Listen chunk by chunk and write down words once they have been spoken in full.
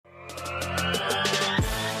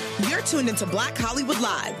tuned into Black Hollywood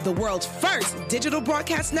Live, the world's first digital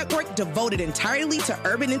broadcast network devoted entirely to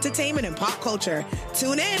urban entertainment and pop culture.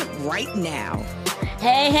 Tune in right now.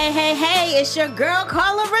 Hey, it's your girl,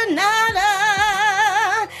 Carla Renata,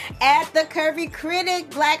 at the Curvy Critic,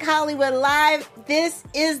 Black Hollywood Live. This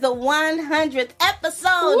is the 100th episode,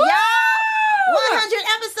 y'all. 100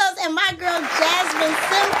 episodes, and my girl, Jasmine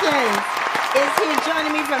Simpkins, is here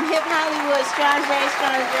joining me from Hip Hollywood. Strange.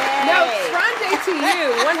 No, strange to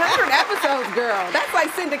you. 100 episodes, girl. That's like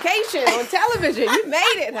syndication on television. You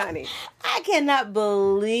made it, honey. I cannot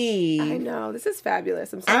believe. I know. This is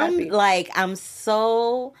fabulous. I'm so happy. I'm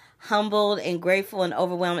so humbled and grateful and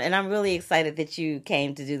overwhelmed, and I'm really excited that you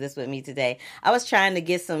came to do this with me today. I was trying to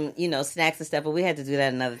get some, snacks and stuff, but we had to do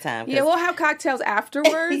that another time. Yeah, we'll have cocktails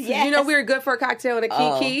afterwards. Yes. We're good for a cocktail and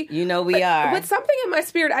a kiki. We are. But something in my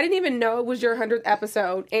spirit, I didn't even know it was your 100th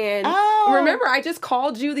episode. And remember, I just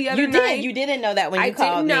called you the other night. You didn't know that when you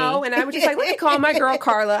called me. I didn't know, and I was just like, let me call my girl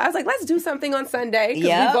Carla. I was like, let's do something on Sunday,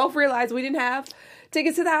 because we both realized we didn't have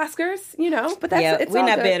tickets to the Oscars, but that's it's we're all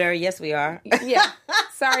not good. Bitter. Yes, we are. Yeah.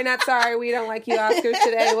 Sorry, not sorry. We don't like you Oscars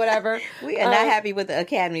today, whatever. We are not happy with the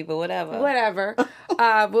Academy, but whatever.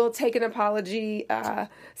 We'll take an apology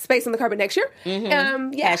space on the carpet next year.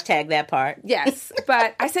 Mm-hmm. Hashtag that part. Yes.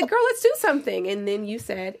 But I said, girl, let's do something. And then you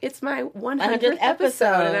said, it's my 100th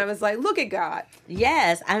episode. And I was like, look at God.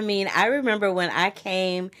 Yes. I mean, I remember when I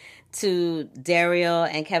came to Daryl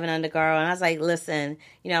and Kevin Undergaro, and I was like, listen,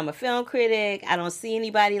 I'm a film critic. I don't see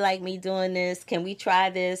anybody like me doing this. Can we try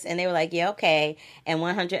this? And they were like, yeah, okay. And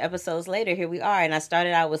 100 episodes later, here we are. And I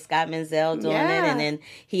started out with Scott Menzel doing it, and then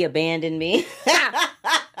he abandoned me.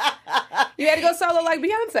 You had to go solo like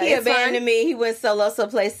Beyonce. He abandoned me. He went solo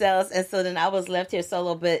someplace else. And so then I was left here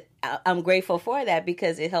solo. But I'm grateful for that,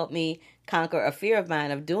 because it helped me conquer a fear of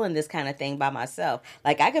mine of doing this kind of thing by myself.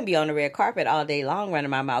 Like, I can be on the red carpet all day long running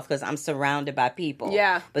my mouth because I'm surrounded by people.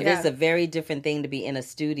 Yeah. But there's a very different thing to be in a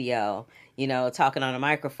studio, talking on a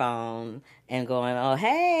microphone and going, oh,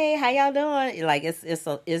 hey, how y'all doing? Like, it's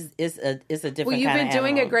a different Well, you've been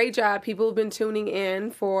doing a great job. People have been tuning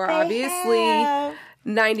in for obviously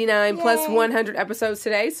 99 plus 100 episodes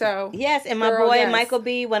today. So yes, and my boy Michael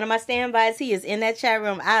B, one of my standbys, he is in that chat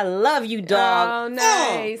room. I love you, dog. Oh,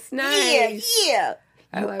 nice. Yeah.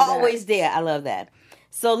 You're always there. I love that.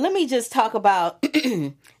 So let me just talk about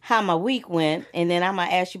how my week went, and then I'm gonna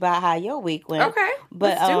ask you about how your week went. Okay,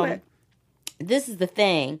 but let's do it. This is the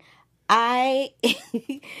thing. I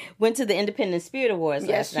went to the Independent Spirit Awards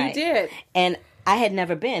last night. Yes, you did. And I had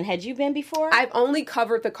never been. Had you been before? I've only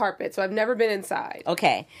covered the carpet, so I've never been inside.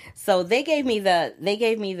 Okay. So they gave me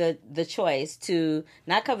the choice to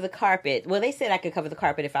not cover the carpet. Well, they said I could cover the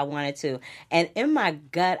carpet if I wanted to. And in my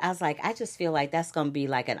gut, I was like, I just feel like that's going to be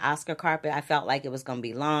like an Oscar carpet. I felt like it was going to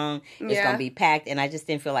be long. It's going to be packed. And I just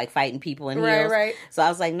didn't feel like fighting people in heels. Right. So I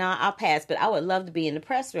was like, nah, I'll pass. But I would love to be in the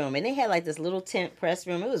press room. And they had like this little tent press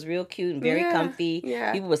room. It was real cute and very comfy.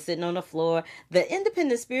 Yeah. People were sitting on the floor. The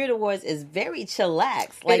Independent Spirit Awards is very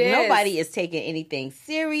chillaxed. Like, nobody is taking anything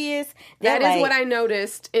serious. That is what I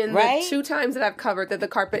noticed in the 2 times that I've covered, that the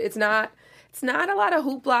carpet, it's not a lot of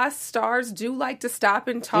hoopla. Stars do like to stop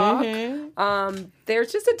and talk. Mm-hmm.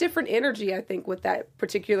 There's just a different energy, I think, with that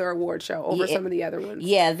particular award show over some of the other ones.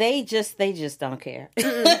 Yeah, they just don't care.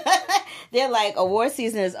 They're like, award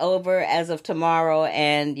season is over as of tomorrow,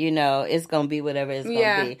 and, it's going to be whatever it's going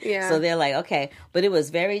to be. Yeah. So they're like, okay. But it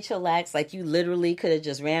was very chillaxed. Like, you literally could have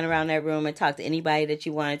just ran around that room and talked to anybody that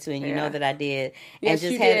you wanted to, and you know that I did. Yes,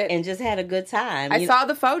 and just had a good time. I saw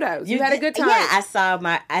the photos. You had a good time. Yeah,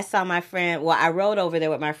 I saw my friend. Well, I rode over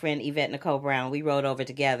there with my friend Yvette Nicole Brown. We rode over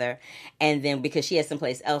together, and then because she had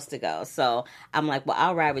someplace else to go, so I'm like, well,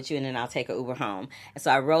 I'll ride with you, and then I'll take her Uber home. And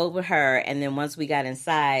so I rode with her, and then once we got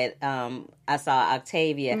inside, I saw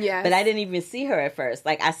Octavia, but I didn't even see her at first.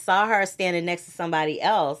 Like, I saw her standing next to somebody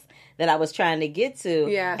else that I was trying to get to,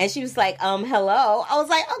 and she was like, hello. I was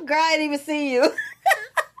like, oh, girl, I didn't even see you.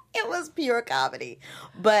 It was pure comedy.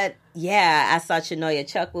 But yeah, I saw Chinoya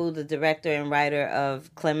Chukwu, the director and writer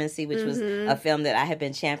of Clemency, which was a film that I had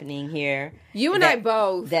been championing here. You and I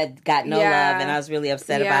both. That got no love, and I was really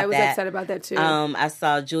upset about that. Yeah, I was upset about that too. I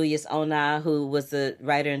saw Julius Ona, who was the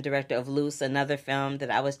writer and director of Loose, another film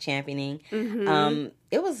that I was championing.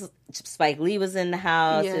 It was, Spike Lee was in the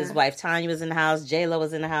house, his wife Tanya was in the house, J-Lo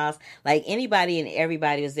was in the house. Like, anybody and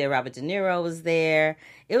everybody was there. Robert De Niro was there.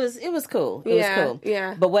 It was cool. It was cool.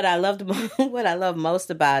 Yeah. But what I love most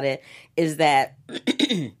about it is that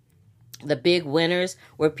the big winners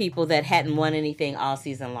were people that hadn't won anything all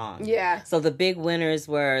season long. Yeah. So the big winners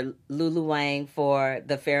were Lulu Wang for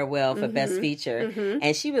The Farewell for Best Feature.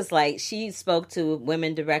 And she was like, she spoke to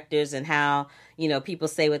women directors and how, you know, people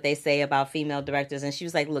say what they say about female directors. And she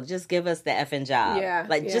was like, look, just give us the effing job. Yeah.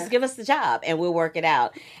 Just give us the job and we'll work it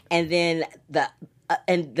out. And then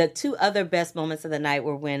the two other best moments of the night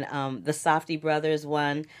were when the Safdie brothers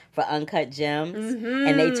won for Uncut Gems,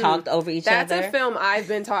 and they talked over each other. That's a film I've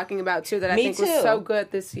been talking about too that I think was so good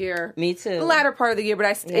this year. Me too. The latter part of the year, but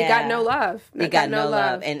it got no love. It got no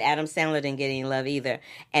love, and Adam Sandler didn't get any love either.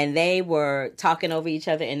 And they were talking over each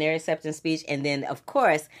other in their acceptance speech, and then of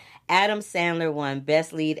course Adam Sandler won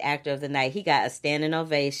Best Lead Actor of the Night. He got a standing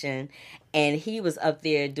ovation. And he was up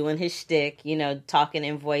there doing his shtick, you know, talking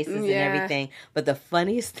in voices and everything. But the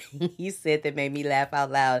funniest thing he said that made me laugh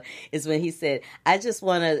out loud is when he said, I just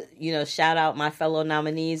want to, you know, shout out my fellow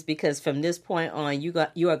nominees because from this point on,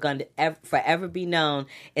 you are going to forever be known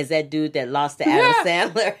as that dude that lost to Adam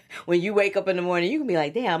Sandler. When you wake up in the morning, you can be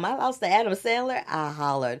like, damn, I lost to Adam Sandler? I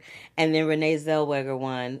hollered. And then Renee Zellweger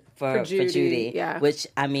won for Judy, which,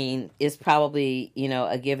 I mean, is probably, you know,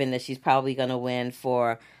 a given that she's probably going to win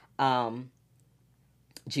for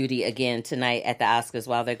Judy again tonight at the Oscars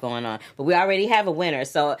while they're going on. But we already have a winner.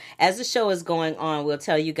 So as the show is going on, we'll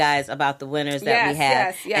tell you guys about the winners that we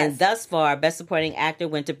have. Yes. And thus far, Best Supporting Actor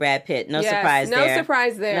went to Brad Pitt. No surprise there. No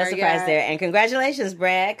surprise there. And congratulations,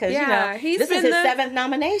 Brad, because, you know, this is his seventh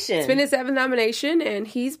nomination. It's been his seventh nomination, and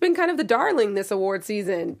he's been kind of the darling this award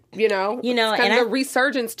season, you know. You know, it's kind of the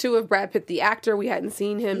resurgence, too, of Brad Pitt, the actor. We hadn't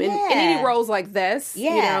seen him in any roles like this,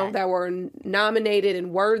 you know, that were nominated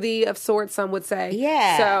and worthy of sorts, some would say.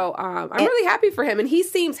 Yeah. So I'm really happy for him, and he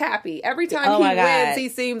seems happy. Every time he wins, he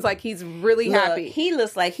seems like he's really happy. He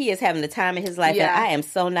looks like he is having the time of his life, and I am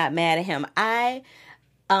so not mad at him. I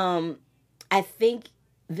think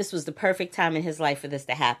this was the perfect time in his life for this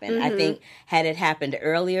to happen. I think had it happened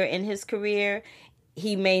earlier in his career,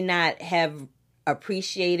 he may not have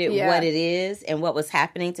appreciated what it is and what was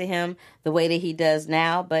happening to him the way that he does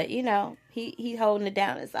now. But, you know, He's holding it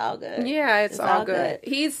down. It's all good. Yeah, it's all good.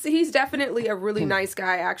 He's definitely a really nice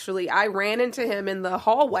guy, actually. I ran into him in the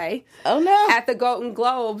hallway. Oh, no. At the Golden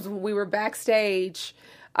Globes. We were backstage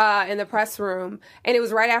in the press room, and it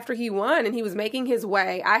was right after he won, and he was making his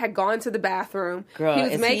way. I had gone to the bathroom. Girl, he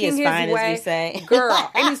was making his fine way. As we say?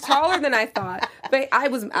 Girl, and he's taller than I thought. But I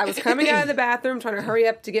was coming out of the bathroom, trying to hurry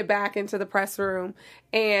up to get back into the press room,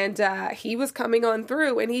 and he was coming on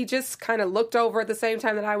through, and he just kind of looked over at the same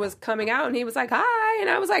time that I was coming out, and he was like, "Hi," and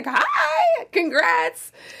I was like, "Hi,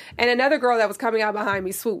 congrats!" And another girl that was coming out behind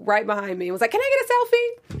me swooped right behind me and was like, "Can I get a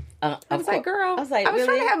selfie?" I was like, girl, I was really?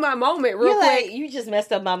 trying to have my moment real quick. Like, you just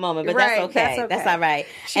messed up my moment, but that's okay. That's all right.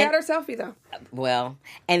 She had her selfie, though. Well,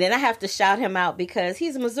 and then I have to shout him out because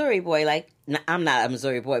he's a Missouri boy. Like, I'm not a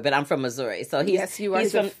Missouri boy, but I'm from Missouri. So yes, you are.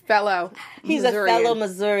 He's a fellow He's Missourian. a fellow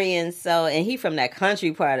Missourian. So, and he from that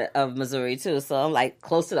country part of Missouri, too. So I'm like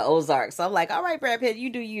close to the Ozarks. So I'm like, all right, Brad Pitt,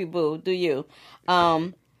 you do you, boo. Do you.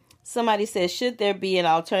 Somebody says, should there be an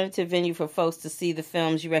alternative venue for folks to see the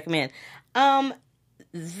films you recommend?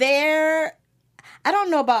 I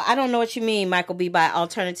don't know what you mean, Michael B, by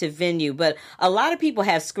alternative venue, but a lot of people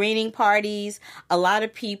have screening parties. A lot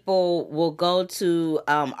of people will go to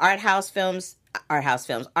art house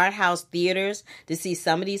theaters to see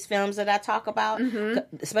some of these films that I talk about,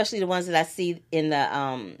 especially the ones that I see in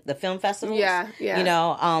the film festivals. Yeah. You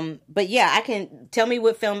know, but yeah, I can tell me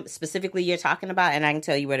what film specifically you're talking about, and I can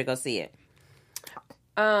tell you where to go see it.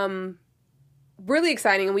 Really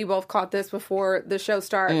exciting, and we both caught this before the show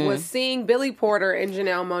started, was seeing Billy Porter and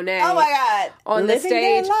Janelle Monáe on the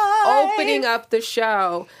stage opening up the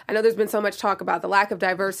show. I know there's been so much talk about the lack of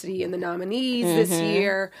diversity in the nominees this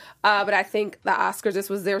year, but I think the Oscars, this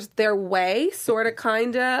was their way, sort of,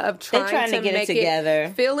 kind of trying to get make it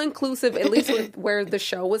together, feel inclusive, at least with where the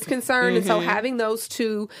show was concerned. And so having those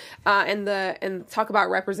two and talk about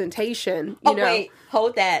representation. You know. Wait,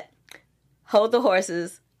 hold that. Hold the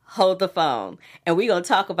horses. Hold the phone. And we're going to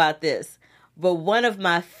talk about this. But one of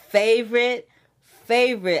my favorite,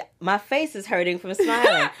 my face is hurting from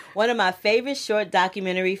smiling. One of my favorite short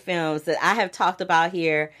documentary films that I have talked about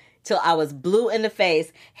here till I was blue in the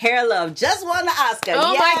face, Hair Love, just won the Oscar.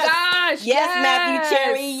 Oh, my gosh. Yes, Matthew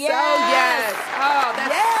Cherry. Yes. Oh,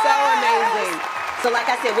 that's so amazing. So like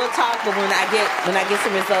I said, we'll talk, but when I get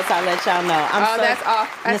some results, I'll let y'all know.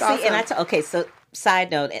 That's awesome. Okay, so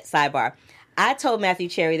sidebar. I told Matthew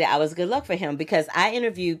Cherry that I was good luck for him because I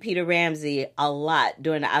interviewed Peter Ramsey a lot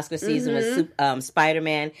during the Oscar season with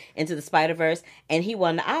Spider-Man Into the Spider-Verse, and he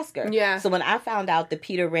won the Oscar. Yeah. So when I found out that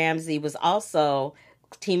Peter Ramsey was also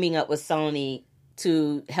teaming up with Sony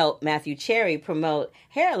to help Matthew Cherry promote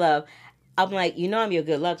Hair Love, I'm like, you know I'm your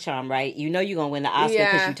good luck charm, right? You know you're going to win the Oscar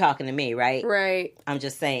because you're talking to me, right? Right. I'm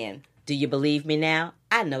just saying. Do you believe me now?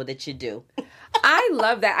 I know that you do. I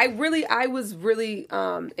love that. I was really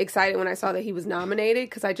excited when I saw that he was nominated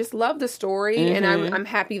because I just love the story, and I'm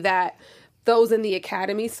happy that those in the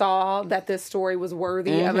Academy saw that this story was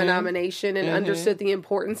worthy of a nomination and understood the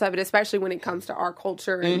importance of it, especially when it comes to our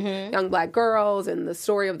culture and young Black girls and the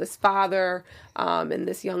story of this father and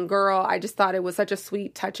this young girl. I just thought it was such a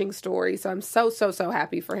sweet, touching story. So I'm so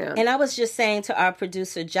happy for him. And I was just saying to our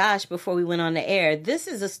producer, Josh, before we went on the air, this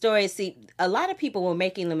is a story. See, a lot of people were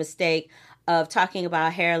making the mistake of talking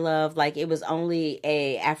about Hair Love like it was only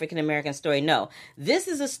a African-American story. No, this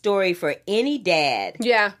is a story for any dad.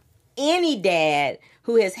 Yeah. Any dad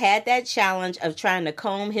who has had that challenge of trying to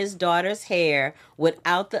comb his daughter's hair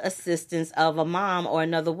without the assistance of a mom or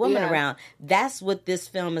another woman around. That's what this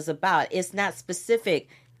film is about. It's not specific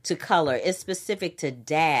to color. It's specific to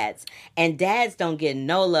dads. And dads don't get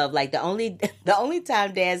no love. Like the only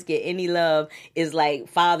time dads get any love is like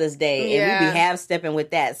Father's Day. And we be half-stepping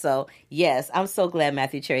with that. So yes, I'm so glad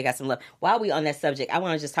Matthew Cherry got some love. While we on that subject, I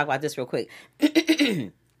want to just talk about this real quick.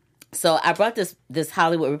 So I brought this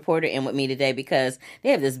Hollywood Reporter in with me today because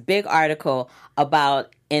they have this big article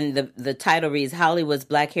about, and the title reads, Hollywood's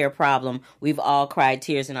Black Hair Problem, We've All Cried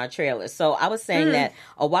Tears in Our Trailers. So I was saying that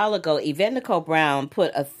a while ago, Yvette Nicole Brown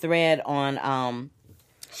put a thread on...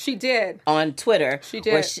 She did. On Twitter. She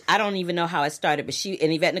did. I don't even know how it started, but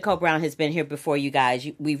and Yvette Nicole Brown has been here before you guys.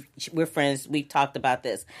 We're friends. We've talked about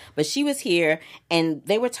this. But she was here, and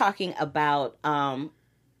they were talking about...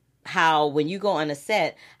 how when you go on a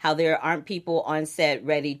set, how there aren't people on set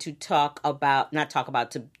ready to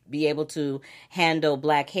to be able to handle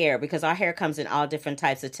Black hair, because our hair comes in all different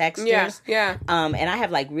types of textures. Yeah. And I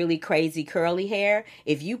have like really crazy curly hair.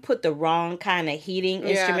 If you put the wrong kind of heating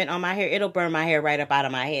instrument on my hair, it'll burn my hair right up out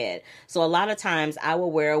of my head. So a lot of times I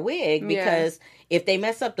will wear a wig because if they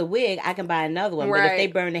mess up the wig, I can buy another one. Right. But if they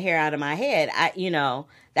burn the hair out of my head,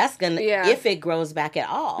 that's gonna if it grows back at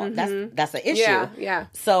all. That's an issue. Yeah.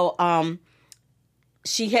 So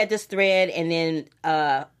she had this thread, and then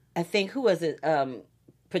I think who was it?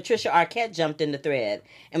 Patricia Arquette jumped in the thread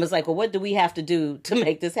and was like, "Well, what do we have to do to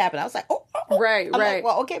make this happen?" I was like, "Oh, right." Like,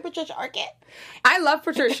 well, okay, Patricia Arquette. I love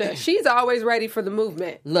Patricia. She's always ready for the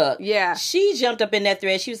movement. Look, she jumped up in that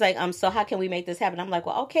thread. She was like, so how can we make this happen?" I'm like,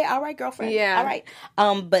 "Well, okay, all right, girlfriend, all right."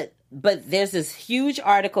 But there's this huge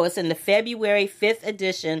article. It's in the February 5th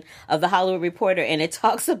edition of the Hollywood Reporter, and it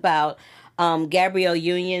talks about Gabrielle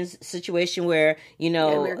Union's situation where,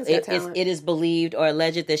 it is believed or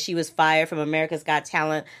alleged that she was fired from America's Got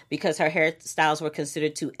Talent because her hairstyles were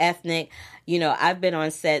considered too ethnic. I've been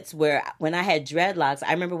on sets where when I had dreadlocks,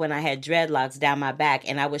 I remember when I had dreadlocks down my back,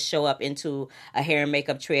 and I would show up into a hair and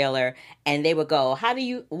makeup trailer, and they would go, how do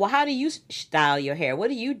you style your hair? What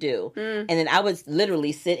do you do? And then I would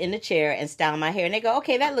literally sit in the chair and style my hair, and they go,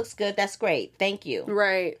 okay, that looks good. That's great. Thank you.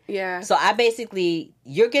 Right. Yeah. So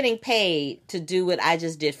you're getting paid to do what I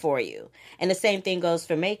just did for you. And the same thing goes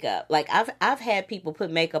for makeup. Like I've had people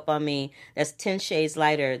put makeup on me that's 10 shades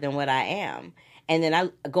lighter than what I am. And then I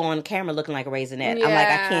go on camera looking like a raisinette. Yeah, I'm like,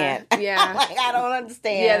 I can't. Yeah. Like, I don't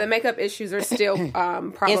understand. Yeah, the makeup issues are still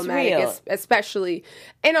problematic, especially.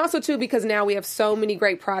 And also, too, because now we have so many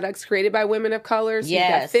great products created by women of color. So you've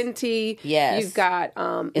got Fenty. Yes. You've got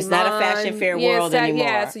it's Iman. not a fashion fair world anymore.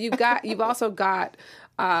 Yeah, so you've also got...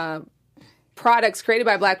 products created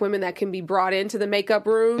by Black women that can be brought into the makeup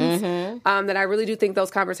rooms, that I really do think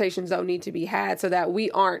those conversations don't need to be had, so that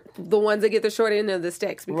we aren't the ones that get the short end of the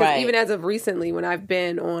sticks. Because even as of recently, when I've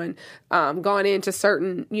been on, gone into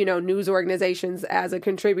certain, news organizations as a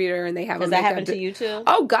contributor, and they have Has that happened to you too?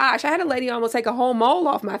 Oh gosh, I had a lady almost take a whole mole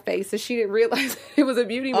off my face, and she didn't realize it was a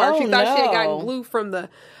beauty mark. She thought she had gotten glue from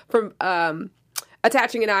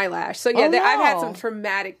attaching an eyelash. So I've had some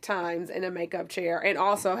traumatic times in a makeup chair, and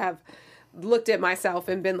also have looked at myself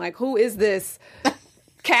and been like, who is this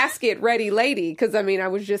casket ready lady? Because I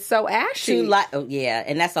was just so ashy.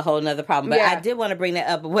 And that's a whole nother problem. But I did want to bring that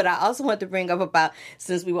up. But what I also want to bring up about,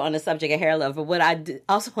 since we were on the subject of hair love, but what I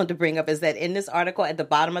also want to bring up is that in this article, at the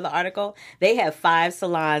bottom of the article, they have 5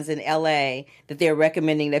 salons in LA that they're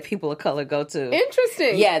recommending that people of color go to.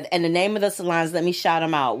 Interesting. Yeah, and the name of the salons, let me shout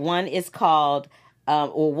them out. One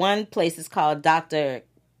place is called Dr.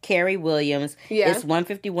 Carrie Williams. It's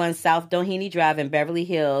 151 South Doheny Drive in Beverly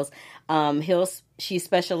Hills. She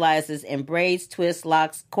specializes in braids, twists,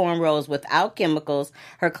 locks, cornrows without chemicals.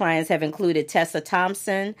 Her clients have included Tessa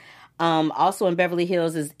Thompson, Also in Beverly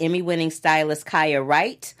Hills is Emmy-winning stylist Kaya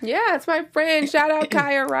Wright. Yeah, it's my friend. Shout out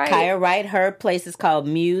Kaya Wright. Kaya Wright. Her place is called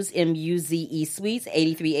Muse, M-U-Z-E Suites,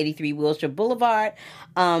 8383 Wilshire Boulevard.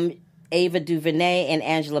 Ava DuVernay and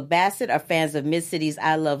Angela Bassett are fans of Mid-City's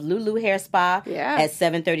I Love Lulu Hair Spa at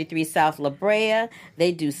 733 South La Brea.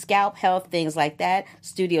 They do scalp health, things like that.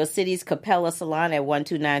 Studio City's Capella Salon at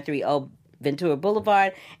 12930 Ventura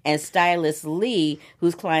Boulevard, and stylist Lee,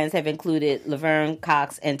 whose clients have included Laverne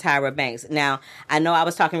Cox and Tyra Banks. Now, I know I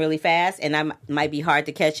was talking really fast, and I might be hard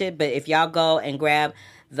to catch it, but if y'all go and grab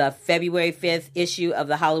the February 5th issue of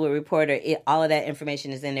the Hollywood Reporter, all of that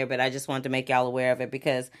information is in there, but I just wanted to make y'all aware of it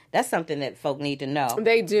because that's something that folk need to know.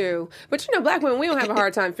 They do. But, black women, we don't have a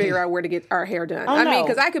hard time figuring out where to get our hair done. Oh, I mean,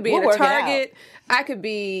 because I could be at a Target, I could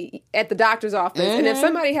be at the doctor's office, and if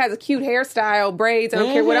somebody has a cute hairstyle, braids, I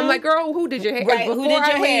don't care what, I'm like, girl, who did your hair? Right, who did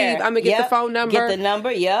your hair? I'm going to get the phone number. Get the number,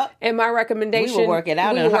 And my recommendation. We will work it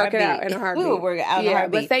out in a heartbeat. We will work it out in a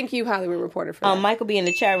heartbeat. But thank you, Hollywood Reporter, for that. Michael B. in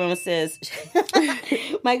the chat room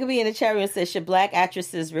says, should black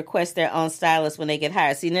actresses request their own stylist when they get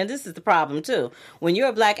hired? See, now this is the problem, too. When you're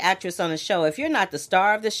a black actress on a show, if you're not the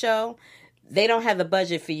star of the show, they don't have the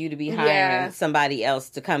budget for you to be hiring somebody else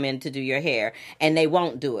to come in to do your hair, and they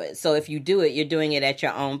won't do it. So if you do it, you're doing it at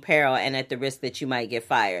your own peril and at the risk that you might get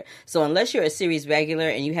fired. So unless you're a series regular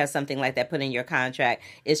and you have something like that put in your contract,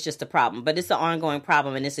 it's just a problem. But it's an ongoing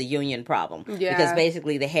problem, and it's a union problem. Yeah. Because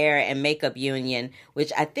basically the hair and makeup union,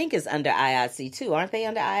 which I think is under IIC too, aren't they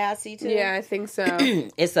under IIC too? Yeah, I think so.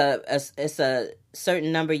 It's a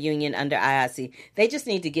certain number union under IIC. They just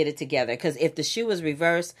need to get it together, because if the shoe was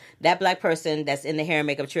reversed, that black person that's in the hair and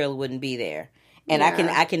makeup trailer wouldn't be there. And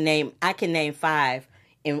I can name 5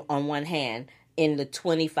 on one hand in the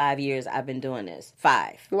 25 years I've been doing this.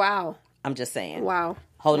 5. Wow. I'm just saying. Wow.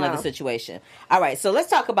 Whole nother situation. All right, so let's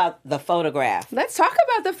talk about The Photograph.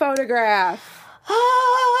 The Photograph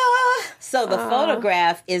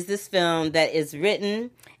is this film that is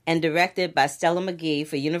written and directed by Stella McGee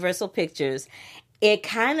for Universal Pictures. It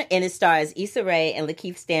stars Issa Rae and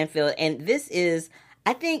Lakeith Stanfield, and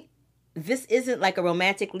I think this isn't like a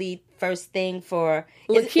romantic lead first thing for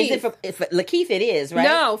Lakeith. Is it for Lakeith? It is, right?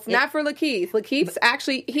 No, not for Lakeith. Lakeith's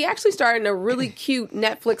actually starred in a really cute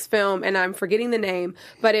Netflix film, and I'm forgetting the name,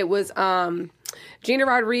 but it was Gina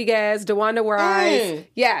Rodriguez, DeWanda Wise.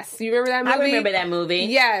 Yes, you remember that movie? I remember that movie.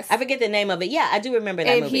 Yes. I forget the name of it. Yeah, I do remember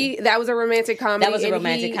that movie. That was a romantic comedy.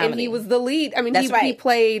 And he was the lead. I mean, he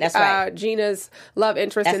played Gina's love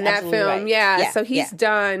interest in that film. Right. Yeah, so he's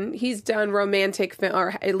done romantic film,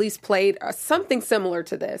 or at least played something similar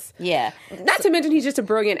to this. Yeah. Not to mention he's just a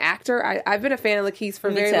brilliant actor. I've been a fan of Lakeith for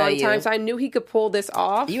a very long time, so I knew he could pull this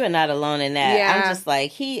off. You are not alone in that. Yeah. I'm just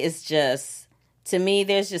like, he is just... To me,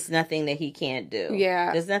 there's just nothing that he can't do.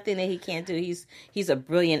 Yeah. There's nothing that he can't do. He's a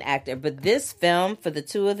brilliant actor. But this film, for the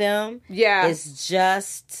two of them, is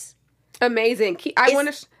just... amazing. You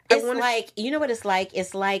know what it's like?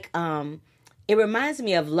 It's like... it reminds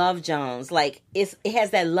me of Love Jones. Like, it has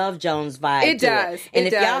that Love Jones vibe. It does. And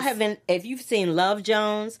if you've seen Love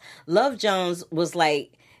Jones was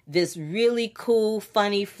like this really cool,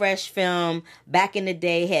 funny, fresh film back in the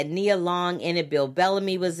day. Had Nia Long in it. Bill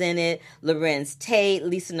Bellamy was in it. Lorenz Tate,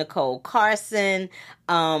 Lisa Nicole Carson.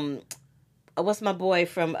 What's my boy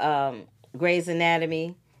from Grey's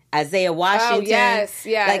Anatomy? Isaiah Washington. Oh, yes.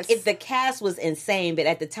 Like, the cast was insane, but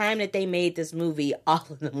at the time that they made this movie, all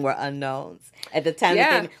of them were unknowns. At the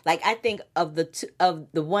time I think of the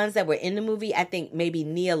ones that were in the movie, I think maybe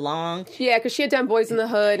Nia Long. Yeah, because she had done Boys in the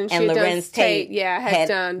Hood, and Lorenz Tate. Had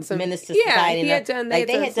done some Menace to Society. He had done. They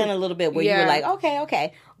had done a little bit where you were like,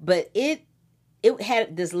 okay, but it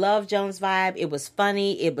had this Love Jones vibe. It was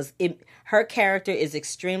funny. Her character is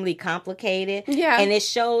extremely complicated. Yeah. And it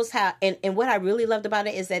shows how, and what I really loved about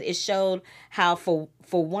it is that it showed how for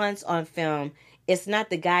once on film, it's not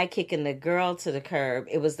the guy kicking the girl to the curb.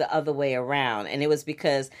 It was the other way around. And it was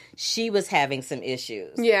because she was having some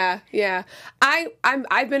issues. Yeah.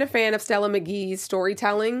 I've been a fan of Stella McGee's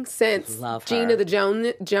storytelling since Gina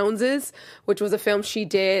the Joneses, which was a film she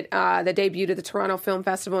did that debuted at the Toronto Film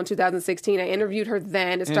Festival in 2016. I interviewed her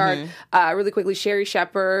then. It starred, really quickly, Sherry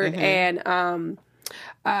Shepherd and...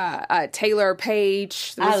 Taylor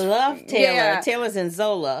Page. I love Taylor. Yeah. Taylor's in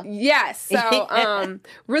Zola. Yes. So,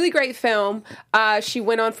 really great film. She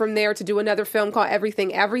went on from there to do another film called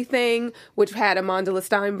Everything, Everything, which had Amandla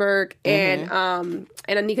Steinberg and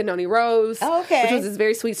Anika Noni Rose. Oh, okay. Which was this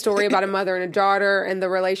very sweet story about a mother and a daughter and the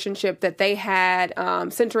relationship that they had,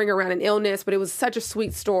 centering around an illness, but it was such a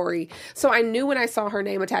sweet story. So I knew when I saw her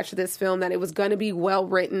name attached to this film that it was going to be well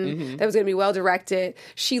written, that it was going to be well directed.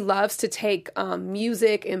 She loves to take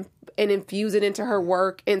music and and infuse it into her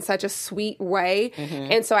work in such a sweet way.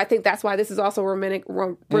 And so I think that's why this is also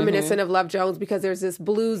reminiscent of Love Jones, because there's this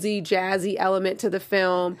bluesy, jazzy element to the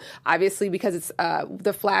film. Obviously, because it's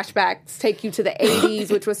the flashbacks take you to the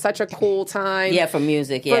 80s, which was such a cool time. Yeah, for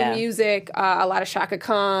music, a lot of Shaka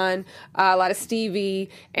Khan, a lot of Stevie.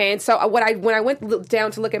 And so when I went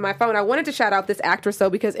down to look at my phone, I wanted to shout out this actress, though,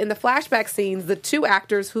 because in the flashback scenes, the two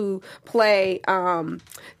actors who play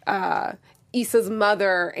Issa's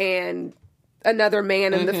mother and another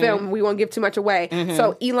man in the film, we won't give too much away.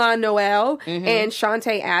 So Elon Noel and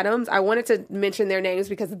Shantae Adams, I wanted to mention their names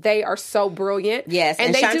because they are so brilliant. Yes,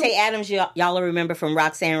 and Shantae Adams, y'all will remember from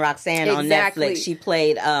Roxanne on Netflix. She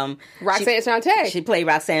played Roxanne Shantae. She played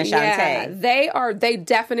Roxanne Shantae. Yeah, they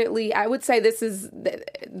definitely, I would say this is,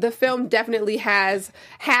 the film definitely has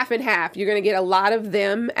half and half. You're going to get a lot of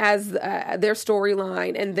them as their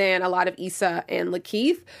storyline, and then a lot of Issa and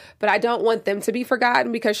Lakeith, but I don't want them to be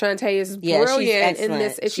forgotten because Shantae is brilliant. She's in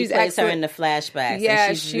this. She plays her in the flashbacks. Yeah,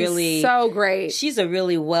 and she's really so great. She's a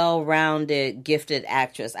really well-rounded, gifted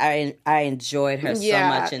actress. I enjoyed her so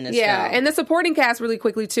much in this film. Yeah, and the supporting cast really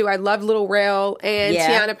quickly too. I loved Lil Rel and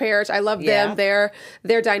Tiana Parrish. I loved them. Their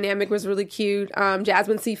dynamic was really cute.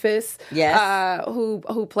 Jasmine Cephas,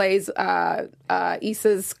 who plays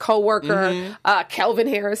Issa's coworker, Kelvin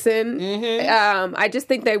Harrison. I just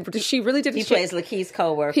think she really did. He plays Lakeith's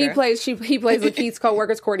coworker. He plays Lakeith's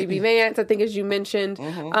coworkers, Courtney B. Vance, I think, as you mentioned.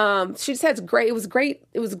 She just has great. It was great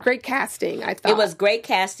casting. I thought it was great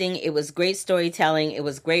casting. It was great storytelling. It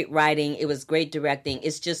was great writing. It was great directing.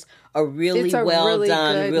 It's just a really well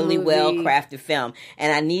done, really well crafted film.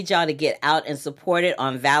 And I need y'all to get out and support it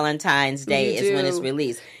on Valentine's Day. Is when it's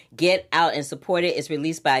released. Get out and support it. It's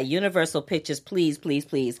released by Universal Pictures. Please, please,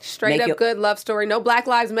 please. Straight up good love story. No Black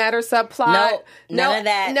Lives Matter subplot. None of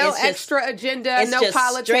that. No extra agenda. No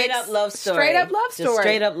politics. Straight up love story. Straight up love story. Just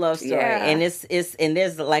straight up love story. Yeah. And and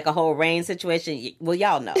there's like a whole rain situation. Well,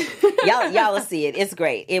 y'all know. y'all will see it. It's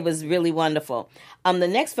great. It was really wonderful. The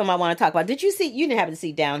next film I want to talk about. Did you see? You didn't happen to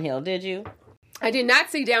see Downhill, did you? I did not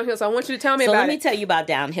see Downhill, so I want you to tell me about it. So let me tell you about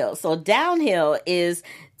Downhill. So Downhill is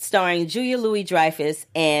starring Julia Louis-Dreyfus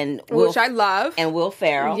and which I love, and Will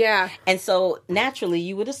Ferrell. Yeah. And so naturally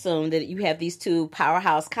you would assume that you have these two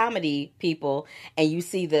powerhouse comedy people and you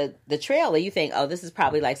see the trailer, you think, oh, this is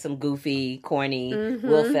probably like some goofy, corny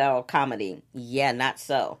Will Ferrell comedy. Yeah, not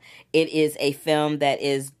so. It is a film that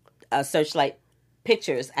is a Searchlight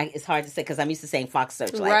Pictures. It's hard to say because I'm used to saying Fox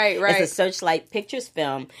Searchlight. Right. It's a Searchlight Pictures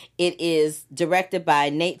film. It is directed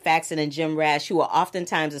by Nate Faxon and Jim Rash, who are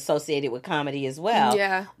oftentimes associated with comedy as well.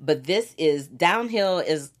 Yeah. But this is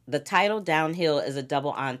the title Downhill is a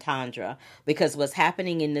double entendre because what's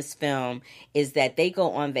happening in this film is that they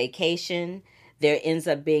go on vacation. There ends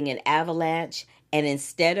up being an avalanche. And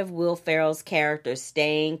instead of Will Ferrell's character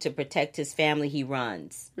staying to protect his family, he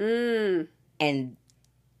runs. And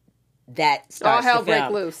that starts all hell the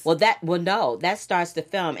film. Break loose. That starts the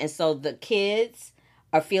film. And so the kids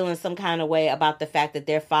are feeling some kind of way about the fact that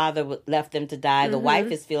their father left them to die. The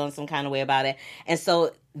wife is feeling some kind of way about it. And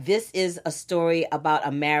so this is a story about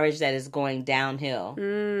a marriage that is going downhill,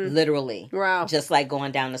 literally. Wow. Just like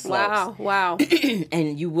going down the slopes. Wow.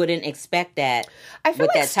 And you wouldn't expect that. I feel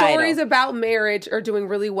with like that title. Stories about marriage are doing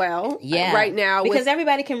really well right now. Because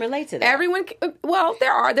everybody can relate to that. Everyone, I've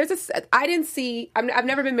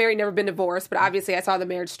never been married, never been divorced, but obviously I saw The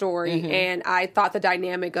Marriage Story and I thought the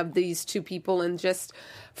dynamic of these two people and just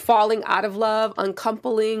falling out of love,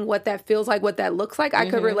 uncoupling, what that feels like, what that looks like. I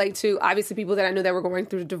could relate to, obviously, people that I knew that were going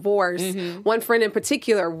through divorce. One friend in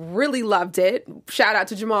particular really loved it. Shout out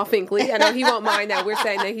to Jamal Finkley. I know he won't mind that we're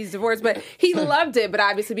saying that he's divorced, but he loved it. But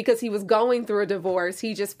obviously, because he was going through a divorce,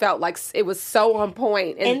 he just felt like it was so on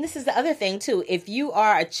point. And this is the other thing, too. If you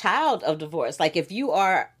are a child of divorce, like if you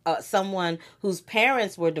are someone whose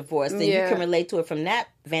parents were divorced, then you can relate to it from that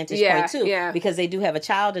vantage point too, because they do have a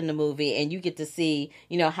child in the movie, and you get to see,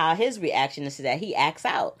 how his reaction is to that. He acts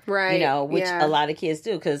out, right? Which a lot of kids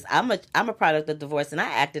do. Because I'm a product of divorce, and I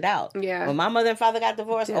acted out. Yeah. When my mother and father got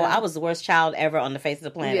divorced, I was the worst child ever on the face of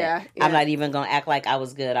the planet. Yeah. I'm not even gonna act like I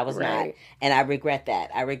was good. I was not, and I regret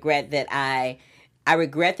that. I regret that I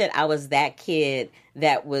was that kid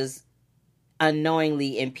that was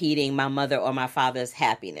unknowingly impeding my mother or my father's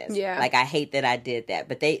happiness. Yeah. Like, I hate that I did that.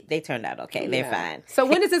 But they turned out okay. They're fine. So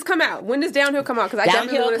when does this come out? When does Downhill come out? Because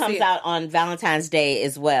Downhill comes out on Valentine's Day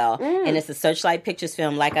as well. And it's a Searchlight Pictures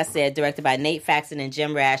film, like I said, directed by Nate Faxon and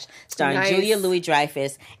Jim Rash, starring Julia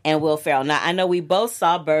Louis-Dreyfus and Will Ferrell. Now, I know we both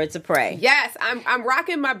saw Birds of Prey. Yes, I'm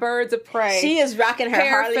rocking my Birds of Prey. She is rocking her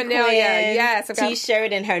Harley Quinn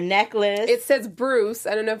t-shirt and her necklace. It says Bruce.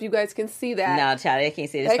 I don't know if you guys can see that. No, child, they can't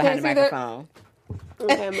see it. It's behind the microphone.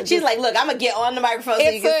 Okay, she's like, look, I'm going to get on the microphone so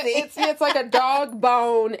you can see. It's like a dog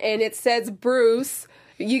bone, and it says Bruce.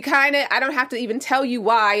 You kind of, I don't have to even tell you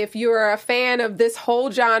why. If you're a fan of this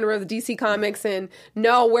whole genre of DC Comics and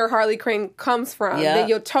know where Harley Quinn comes from, then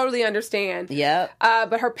you'll totally understand. Yep.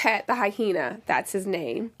 But her pet, the hyena, that's his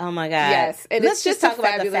name. Oh my God. Yes. And Let's just talk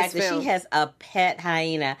about the fact film. that she has a pet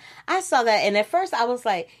hyena. I saw that, and at first I was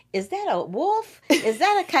like, is that a wolf? Is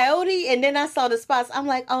that a coyote? And then I saw the spots. I'm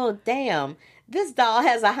like, oh, damn. This doll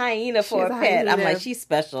has a hyena for a pet. I'm like, she's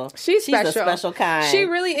special. She's a special kind. She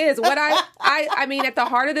really is. What I mean, at the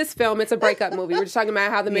heart of this film, it's a breakup movie. We're just talking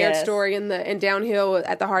about how the marriage story and Downhill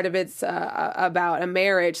at the heart of it's about a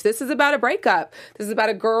marriage. This is about a breakup. This is about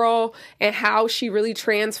a girl and how she really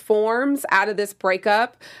transforms out of this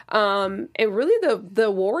breakup, and really the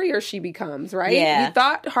warrior she becomes. Right? Yeah. We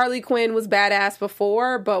thought Harley Quinn was badass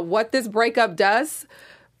before, but what this breakup does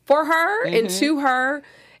for her and to her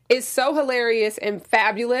is so hilarious and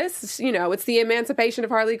fabulous. You know, it's the emancipation of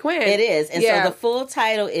Harley Quinn. It is. And so the full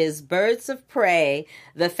title is Birds of Prey,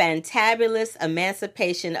 The Fantabulous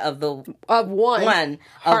Emancipation of one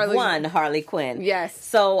Harley Quinn. Yes.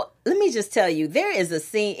 So let me just tell you, there is a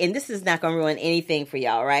scene, and this is not going to ruin anything for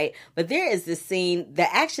y'all, right? But there is this scene,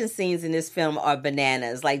 the action scenes in this film are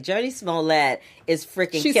bananas. Like, Journey Smollett is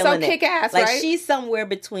freaking killing it. She's so kick-ass, like, right? she's somewhere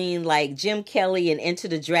between, like, Jim Kelly and Enter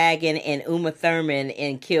the Dragon and Uma Thurman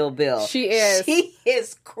in Kill Bill. She is. She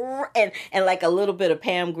is and like a little bit of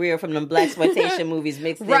Pam Grier from them blaxploitation movies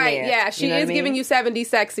mixed in there. Right, yeah. She is giving you 70s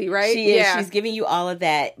sexy, right? She is. Yeah. She's giving you all of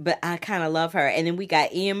that, but I kind of love her. And then we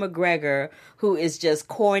got Ian McGregor, who is just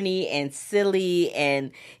corny and silly,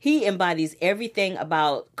 and he embodies everything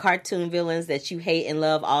about cartoon villains that you hate and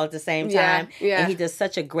love all at the same time. Yeah. And he does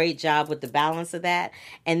such a great job with the balance of that.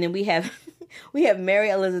 And then we have Mary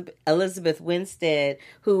Elizabeth Winstead,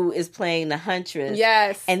 who is playing the Huntress.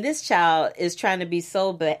 Yes. And this child is trying to be just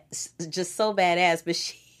so badass, but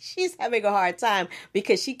she's having a hard time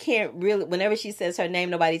because she can't really, whenever she says her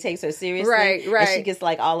name, nobody takes her seriously. Right. And she gets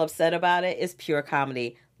like all upset about it. It's pure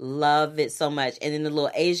comedy. Love it so much. And then the little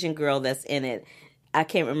Asian girl that's in it, I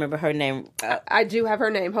can't remember her name. I do have her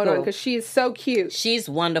name. Hold on, because she is so cute. She's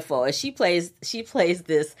wonderful. And she plays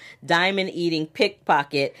this diamond eating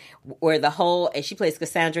pickpocket where and she plays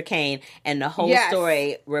Cassandra Cain, and the whole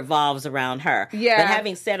story revolves around her. Yeah. But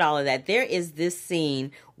having said all of that, there is this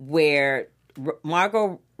scene where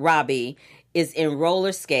Margo Robbie is in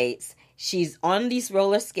roller skates. She's on these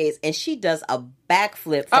roller skates, and she does a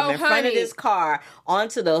backflip from in front of this car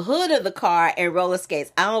onto the hood of the car and roller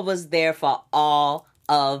skates. I was there for all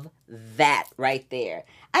of that right there.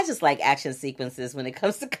 I just like action sequences when it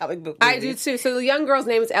comes to comic book movies. I do too. So the young girl's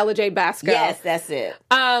name is Ella J. Basco. Yes, that's it.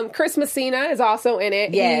 Chris Messina is also in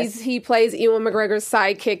it. Yes. He plays Ewan McGregor's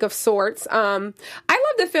sidekick of sorts. I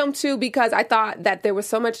love the film too because I thought that there was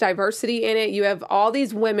so much diversity in it. You have all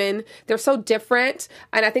these women. They're so different.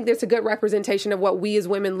 And I think there's a good representation of what we as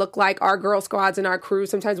women look like, our girl squads and our crew.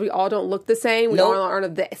 Sometimes we all don't look the same. We all aren't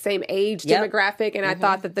of the same age demographic. And I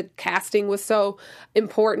thought that the casting was so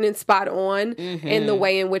important and spot on in the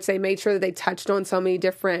way in which they made sure that they touched on so many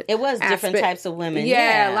different different types of women.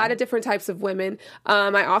 Yeah, a lot of different types of women.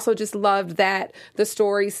 I also just loved that the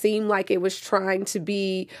story seemed like it was trying to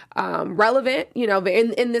be relevant, you know,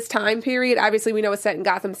 in this time period. Obviously, we know it's set in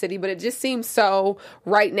Gotham City, but it just seems so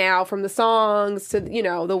right now, from the songs to, you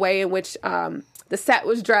know, the way in which the set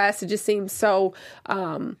was dressed. It just seems so...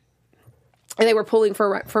 and they were pulling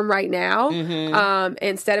from right now,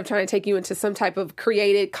 instead of trying to take you into some type of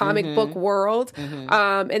created comic book world.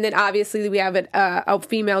 And then obviously we have a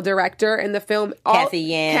female director in the film, Kathy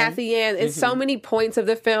Yan. And so many points of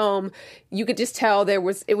the film, you could just tell it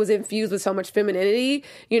was infused with so much femininity.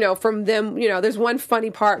 You know, from them. You know, there's one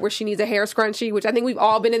funny part where she needs a hair scrunchie, which I think we've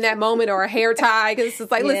all been in that moment, or a hair tie, because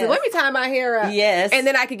it's like, listen, let me tie my hair up. Yes, and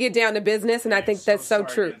then I could get down to business, and I think that's so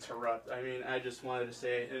true. To interrupt. I mean, I just wanted to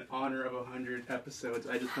say, in honor of 100 episodes,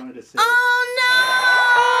 I just wanted to say... Oh, no!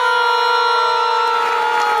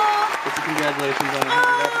 It's a congratulations on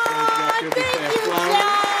 100 episodes. Thank you,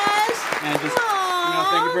 Josh! And just,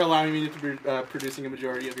 thank you for allowing me to be producing a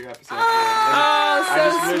majority of your episodes. Oh, so I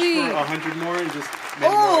just sweet. wish for 100 more and just...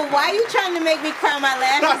 Oh, why are you trying to make me cry my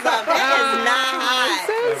lashes off? That is not hot.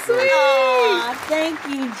 So sweet. Oh, thank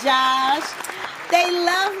you, Josh. They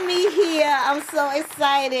love me here. I'm so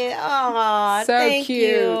excited. Oh, so thank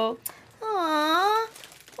cute. you. Aw.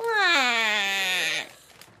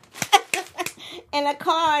 And a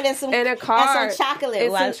card and some chocolate.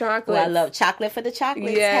 It's some chocolate. Well, I love chocolate for the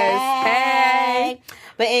chocolates. Yes. Hey.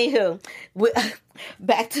 But anywho,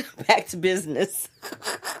 back to business.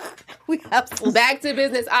 We absolutely Back to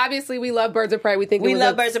business. Obviously, we love Birds of Prey. We think it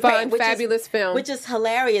was a fun, fabulous film. Which is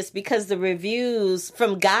hilarious because the reviews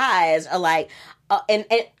from guys are like, and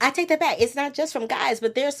I take that back. It's not just from guys,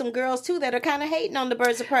 but there's some girls too that are kind of hating on the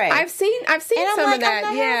Birds of Prey. I've seen some of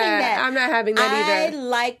that. I'm not having that either. I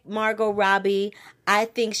like Margot Robbie. I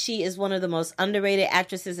think she is one of the most underrated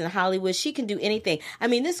actresses in Hollywood. She can do anything. I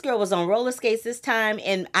mean, this girl was on roller skates this time,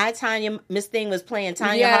 and Miss Thing was playing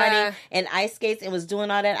Tanya Harding in ice skates and was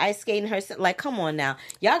doing all that ice skating herself. Like, come on now.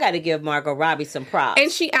 Y'all got to give Margot Robbie some props.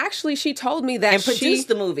 And she told me that she produced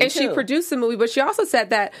the movie, and she produced the movie, but she also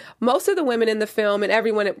said that most of the women in the film and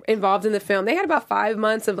everyone involved in the film, they had about 5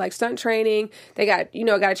 months of like stunt training. They got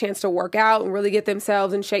a chance to work out and really get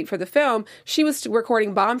themselves in shape for the film. She was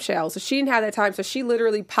recording Bombshell, so she didn't have that time. So she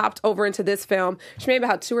literally popped over into this film. She made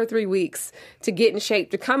about 2 or 3 weeks to get in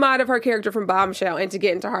shape, to come out of her character from Bombshell and to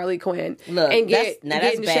get into Harley Quinn. Look, and get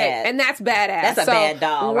in shape. And that's badass. That's a bad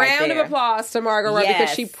doll right round there. of applause to Margot Robbie because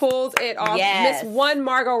she pulls it off. Yes. Miss One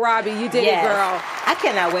Margot Robbie, you did it, girl. I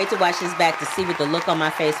cannot wait to watch this back to see what the look on my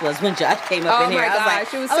face was when Josh came up in here.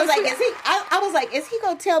 I was like, is he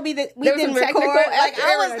gonna tell me that we didn't record? Like,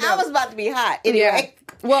 I was about to be hot. Anyway. Yeah.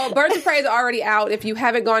 Well, Birds of Prey is already out. If you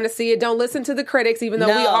haven't gone to see it, don't listen to the critics, even though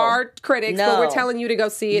we are critics, but we're telling you to go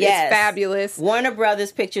see it. Yes. It's fabulous. Warner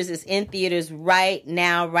Brothers Pictures is in theaters right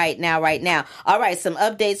now. All right, some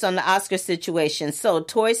updates on the Oscar situation. So,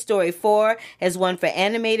 Toy Story 4 has won for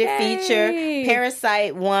animated feature.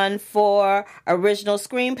 Parasite won for original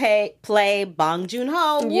screenplay. Bong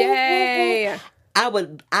Joon-ho. Yay.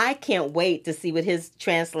 I can't wait to see what his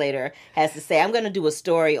translator has to say. I'm going to do a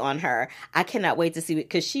story on her. I cannot wait to see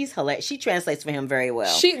because she's hilarious. She translates for him very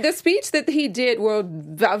well. The speech that he did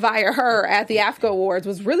via her at the AFCA Awards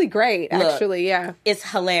was really great, actually. Yeah. It's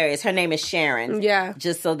hilarious. Her name is Sharon. Yeah.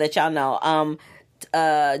 Just so that y'all know.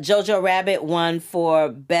 Jojo Rabbit won for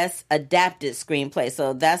Best Adapted Screenplay.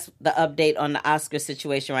 So that's the update on the Oscar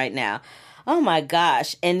situation right now. Oh my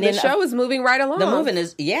gosh. And then the show is moving right along. The moving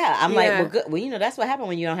is, I'm like, well, good. Well, that's what happened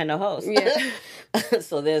when you don't have no host. Yeah.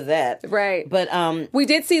 So there's that. Right. But we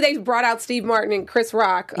did see they brought out Steve Martin and Chris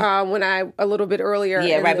Rock a little bit earlier.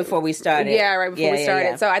 Yeah, right before we started. Yeah, right before we started.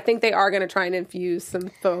 Yeah. So I think they are going to try and infuse some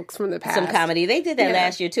folks from the past. Some comedy. They did that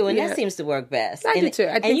last year too, and that seems to work best. I do too.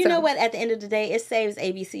 I think and you know what? At the end of the day, it saves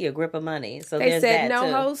ABC a grip of money. So they there's said that no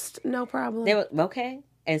too. host, no problem. Okay.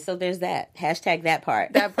 And so there's that. Hashtag that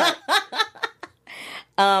part. That part.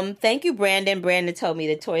 Thank you, Brandon. Brandon told me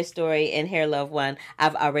that Toy Story and Hair Love won.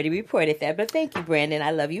 I've already reported that, but thank you, Brandon.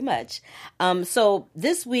 I love you much. So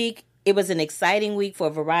this week, it was an exciting week for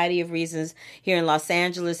a variety of reasons here in Los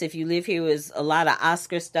Angeles. If you live here, there was a lot of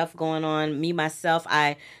Oscar stuff going on. Me, myself,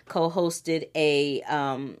 I co-hosted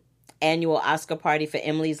a annual Oscar party for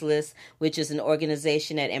Emily's List, which is an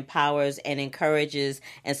organization that empowers and encourages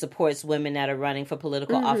and supports women that are running for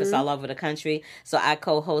political office all over the country. So I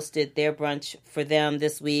co-hosted their brunch for them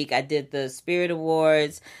this week. I did the Spirit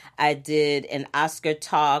Awards. I did an Oscar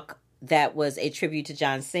talk that was a tribute to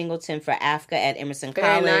John Singleton for AFCA at Emerson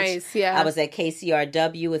College. Very nice, yeah. I was at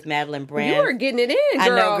KCRW with Madeline Brand. You were getting it in, girl.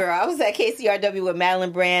 I know, girl. I was at KCRW with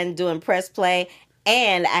Madeline Brand doing press play.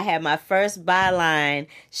 And I had my first byline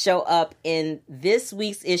show up in this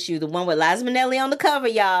week's issue, the one with Liza Minnelli on the cover,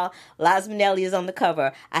 y'all. Liza Minnelli is on the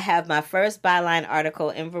cover. I have my first byline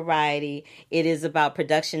article in Variety. It is about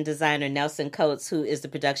production designer Nelson Coates, who is the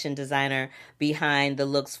production designer behind the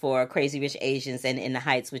looks for Crazy Rich Asians and In the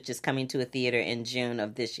Heights, which is coming to a theater in June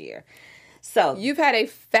of this year. So you've had a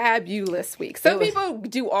fabulous week. Some people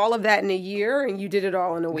do all of that in a year, and you did it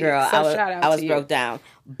all in a week. Girl, so shout out I was to broke down.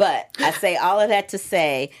 But I say all of that to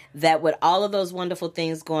say that with all of those wonderful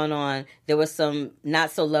things going on, there were some not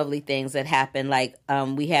so lovely things that happened. Like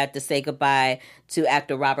we had to say goodbye to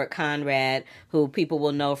actor Robert Conrad, who people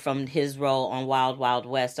will know from his role on Wild Wild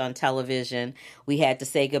West on television. We had to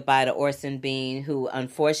say goodbye to Orson Bean, who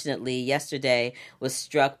unfortunately yesterday was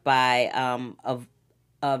struck by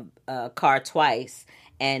a car twice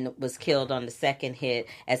and was killed on the second hit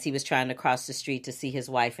as he was trying to cross the street to see his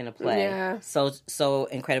wife in a play. Yeah. So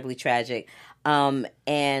incredibly tragic. And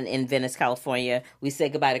in Venice, California, we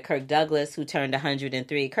said goodbye to Kirk Douglas, who turned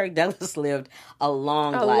 103. Kirk Douglas lived a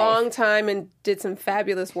long life. A long time and did some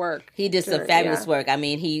fabulous work. He did some fabulous work. I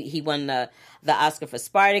mean, he won the Oscar for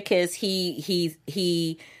Spartacus. The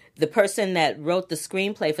person that wrote the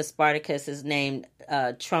screenplay for Spartacus is named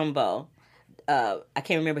Trumbo. I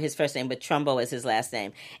can't remember his first name, but Trumbo is his last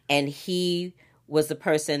name. And he was the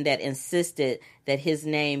person that insisted that his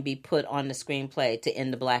name be put on the screenplay to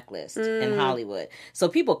end the blacklist in Hollywood. So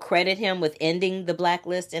people credit him with ending the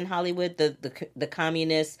blacklist in Hollywood, the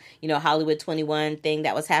communist, Hollywood 21 thing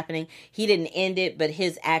that was happening. He didn't end it, but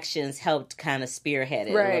his actions helped kind of spearhead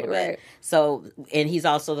it a little bit. Right. So, and he's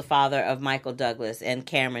also the father of Michael Douglas and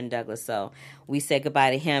Cameron Douglas. So we said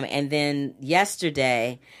goodbye to him. And then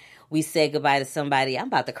yesterday, we said goodbye to somebody, I'm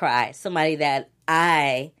about to cry, somebody that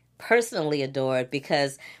I personally adored,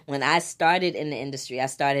 because when I started in the industry, I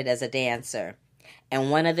started as a dancer. And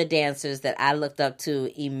one of the dancers that I looked up to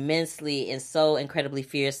immensely and so incredibly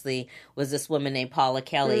fiercely was this woman named Paula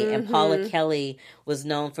Kelly. Mm-hmm. And Paula Kelly was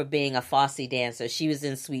known for being a Fosse dancer. She was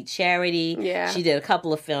in Sweet Charity. Yeah. She did a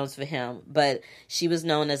couple of films for him, but she was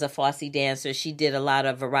known as a Fosse dancer. She did a lot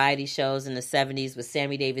of variety shows in the 70s with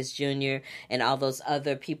Sammy Davis Jr. and all those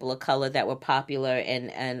other people of color that were popular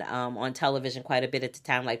and on television quite a bit at the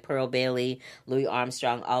time, like Pearl Bailey, Louis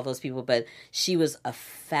Armstrong, all those people. But she was a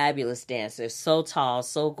fabulous dancer, so tall,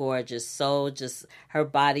 so gorgeous, so just, her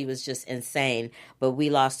body was just insane. But we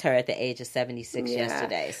lost her at the age of 76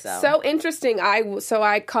 yesterday. So interesting.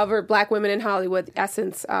 I covered Black Women in Hollywood,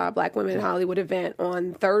 Essence Black Women in Hollywood event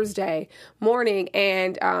on Thursday morning,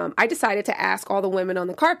 and I decided to ask all the women on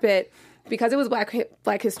the carpet, because it was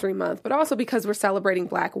Black History Month, but also because we're celebrating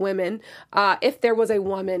Black women, if there was a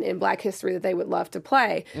woman in Black history that they would love to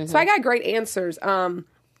play. Mm-hmm. So I got great answers.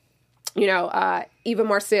 Eva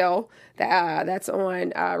Marcille, that's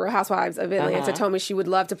on Real Housewives of Atlanta, told me she would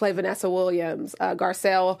love to play Vanessa Williams.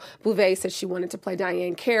 Garcelle Bouvet said she wanted to play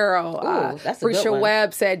Diane Carroll. Brisha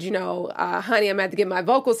Webb said, honey, I'm going to have to get my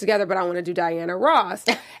vocals together, but I want to do Diana Ross.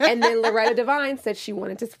 And then Loretta Devine said she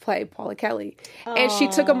wanted to play Paula Kelly. Aww. And she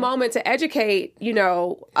took a moment to educate,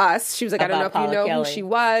 us. She was like, I don't know if you know Kelly. Who she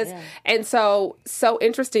was. Yeah. And so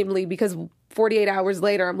interestingly, because 48 hours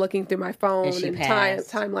later, I'm looking through my phone and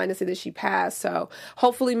timeline to see that she passed. So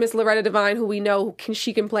hopefully Miss Loretta Devine, who we know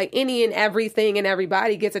she can play any and everything and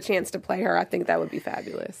everybody, gets a chance to play her. I think that would be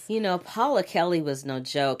fabulous. Paula Kelly was no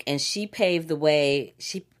joke, and she paved the way.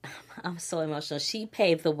 I'm so emotional. She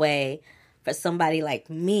paved the way for somebody like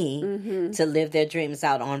me to live their dreams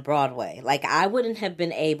out on Broadway. Like, I wouldn't have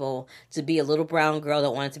been able to be a little brown girl that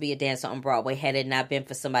wanted to be a dancer on Broadway had it not been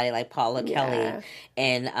for somebody like Paula Kelly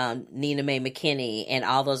and Nina Mae McKinney and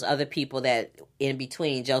all those other people that in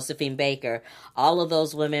between, Josephine Baker. All of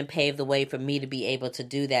those women paved the way for me to be able to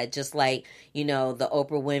do that, just like, the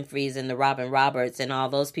Oprah Winfreys and the Robin Roberts and all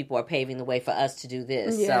those people are paving the way for us to do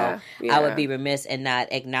this. So I would be remiss in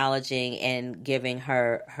not acknowledging and giving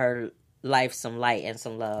her life some light and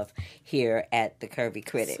some love here at the Curvy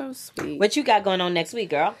Critic. So sweet. What you got going on next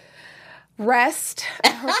week, girl? Rest. I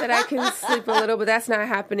hope that I can sleep a little, but that's not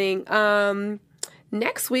happening.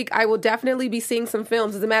 Next week, I will definitely be seeing some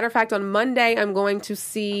films. As a matter of fact, on Monday, I'm going to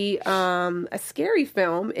see a scary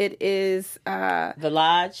film. It is The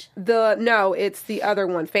Lodge? No, it's the other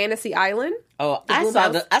one, Fantasy Island. Oh, I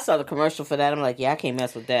saw the commercial for that. I'm like, I can't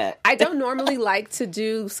mess with that. I don't normally like to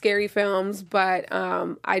do scary films, but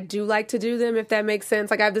I do like to do them, if that makes sense.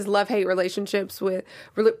 Like, I have this love-hate relationship with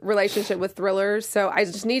thrillers, so I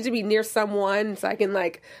just need to be near someone so I can,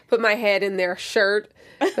 put my head in their shirt.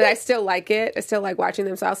 But I still like it. I still like watching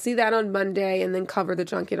them. So I'll see that on Monday and then cover the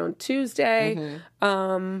junket on Tuesday.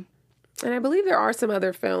 Mm-hmm. And I believe there are some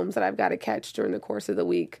other films that I've got to catch during the course of the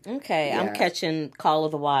week. Okay. Yeah. I'm catching Call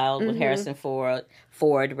of the Wild with Harrison Ford.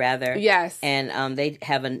 Yes. And they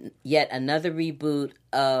have yet another reboot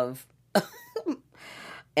of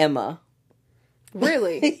Emma.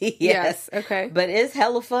 Really? Yes. Okay. But it's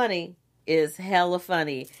hella funny.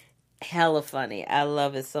 Hella funny. I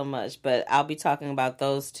love it so much. But I'll be talking about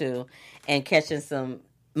those two and catching some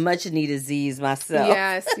much needed Z's myself.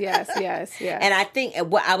 Yes. And I think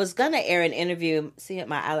I was going to air an interview. See,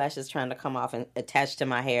 my eyelashes trying to come off and attach to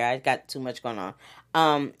my hair. I got too much going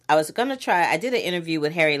on. I was going to try. I did an interview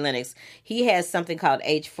with Harry Lennox. He has something called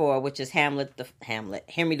H4, which is Henry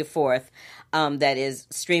IV, that is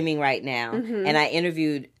streaming right now. Mm-hmm. And I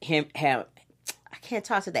interviewed him. I can't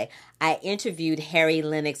talk today. I interviewed Harry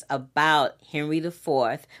Lennox about Henry IV,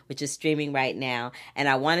 which is streaming right now. And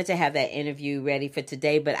I wanted to have that interview ready for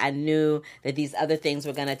today, but I knew that these other things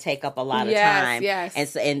were going to take up a lot of time. Yes. And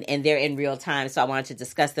so, and they're in real time, so I wanted to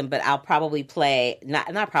discuss them. But I'll probably play,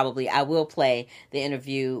 I will play the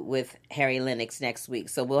interview with Harry Lennox next week.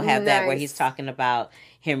 So we'll have that where he's talking about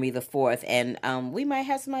Henry IV. And we might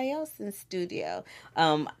have somebody else in the studio.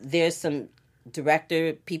 There's some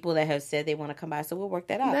director people that have said they want to come by, so we'll work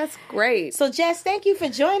that out. That's great. So Jess, thank you for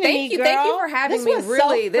joining me, girl. Thank you for having me.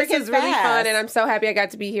 Really, this is really fun, and I'm so happy I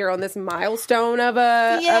got to be here on this milestone of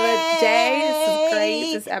a day. This is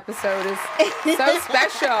great. This episode is so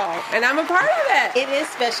special, and I'm a part of it. It is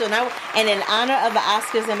special, and in honor of the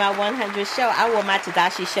Oscars and my 100th show, I wore my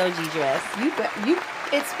Tadashi Shoji dress.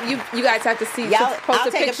 You guys have to see.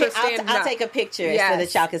 I'll take a picture so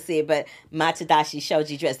that y'all can see it. But my Tadashi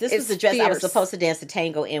Shoji dress. This was the dress I was supposed to dance the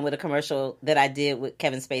tango in with a commercial that I did with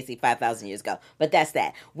Kevin Spacey 5,000 years ago. But that's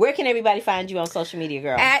that. Where can everybody find you on social media,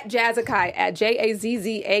 girl? At Jazzakai, at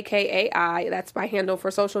JAZZAKAI. That's my handle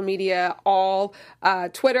for social media. All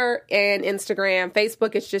Twitter and Instagram.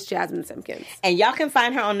 Facebook, it's just Jasmine Simpkins. And y'all can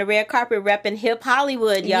find her on the red carpet repping Hip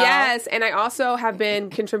Hollywood, y'all. Yes, and I also have been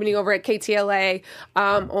contributing over at KTLA.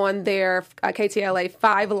 On their KTLA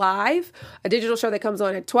 5 Live, a digital show that comes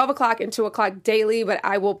on at 12 o'clock and 2 o'clock daily, but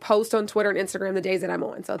I will post on Twitter and Instagram the days that I'm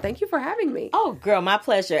on. So thank you for having me. Oh, girl, my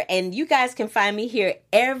pleasure. And you guys can find me here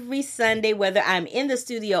every Sunday, whether I'm in the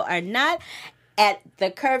studio or not, at the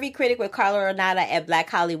Curvy Critic with Carla Renata at Black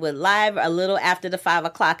Hollywood Live, a little after the 5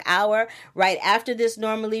 o'clock hour. Right after this,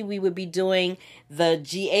 normally we would be doing the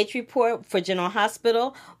GH report for General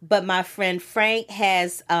Hospital, but my friend Frank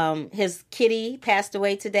has his kitty passed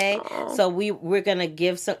away today. Aww. So we're gonna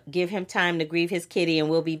give him time to grieve his kitty, and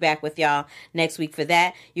we'll be back with y'all next week for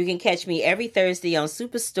that. You can catch me every Thursday on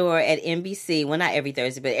Superstore at NBC. Well, not every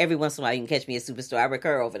Thursday, but every once in a while you can catch me at Superstore. I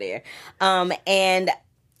recur over there. And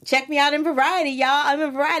check me out in Variety, y'all. I'm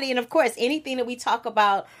in Variety. And, of course, anything that we talk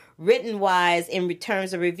about written-wise in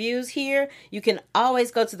terms of reviews here, you can always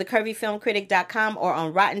go to thecurvyfilmcritic.com or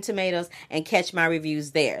on Rotten Tomatoes and catch my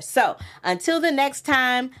reviews there. So, until the next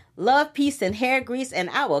time, love, peace, and hair grease, and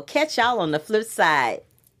I will catch y'all on the flip side.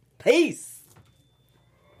 Peace.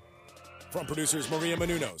 From producers Maria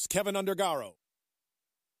Menounos, Kevin Undergaro,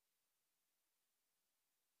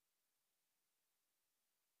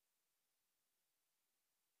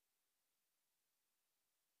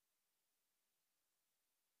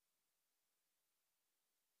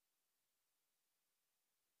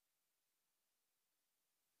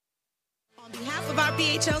 On behalf of our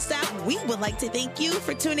BHL staff, we would like to thank you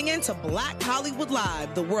for tuning in to Black Hollywood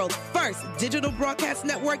Live, the world's first digital broadcast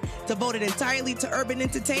network devoted entirely to urban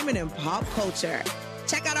entertainment and pop culture.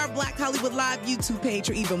 Check out our Black Hollywood Live YouTube page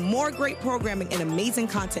for even more great programming and amazing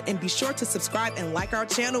content. And be sure to subscribe and like our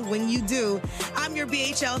channel when you do. I'm your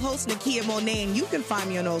BHL host, Nakia Monet, and you can find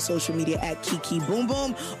me on all social media at Kiki Boom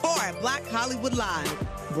Boom or at Black Hollywood Live.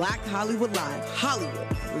 Black Hollywood Live. Hollywood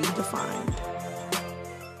redefined.